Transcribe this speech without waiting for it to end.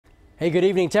Hey, good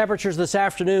evening. Temperatures this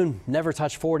afternoon never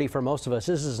touched 40 for most of us.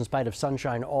 This is in spite of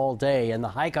sunshine all day, and the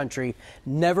high country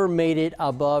never made it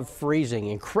above freezing.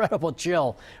 Incredible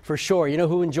chill for sure. You know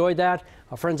who enjoyed that?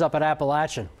 Our friends up at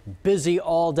Appalachian. Busy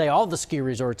all day. All the ski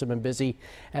resorts have been busy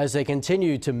as they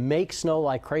continue to make snow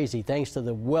like crazy thanks to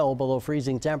the well below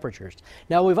freezing temperatures.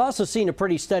 Now, we've also seen a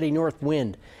pretty steady north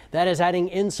wind. That is adding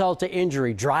insult to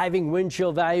injury, driving wind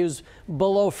chill values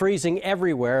below freezing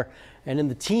everywhere and in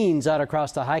the teens out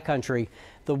across the high country.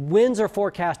 The winds are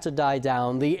forecast to die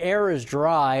down. The air is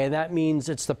dry, and that means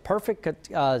it's the perfect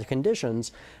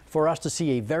conditions for us to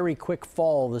see a very quick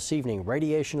fall this evening.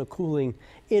 Radiational cooling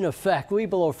in effect. We'll be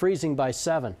below freezing by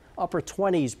 7, upper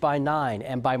 20s by 9,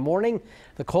 and by morning,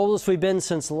 the coldest we've been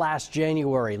since last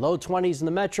January. Low 20s in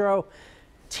the metro,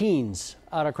 teens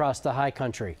out across the high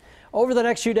country. Over the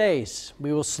next few days,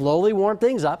 we will slowly warm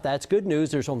things up. That's good news.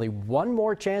 There's only one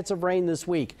more chance of rain this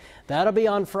week. That'll be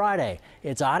on Friday.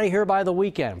 It's out of here by the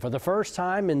weekend. For the first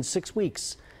time in 6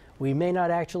 weeks, we may not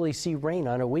actually see rain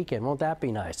on a weekend. Won't that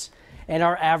be nice? And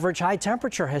our average high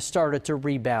temperature has started to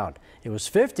rebound. It was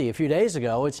 50 a few days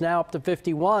ago. It's now up to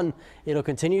 51. It'll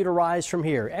continue to rise from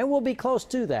here, and we'll be close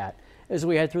to that as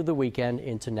we head through the weekend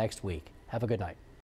into next week. Have a good night.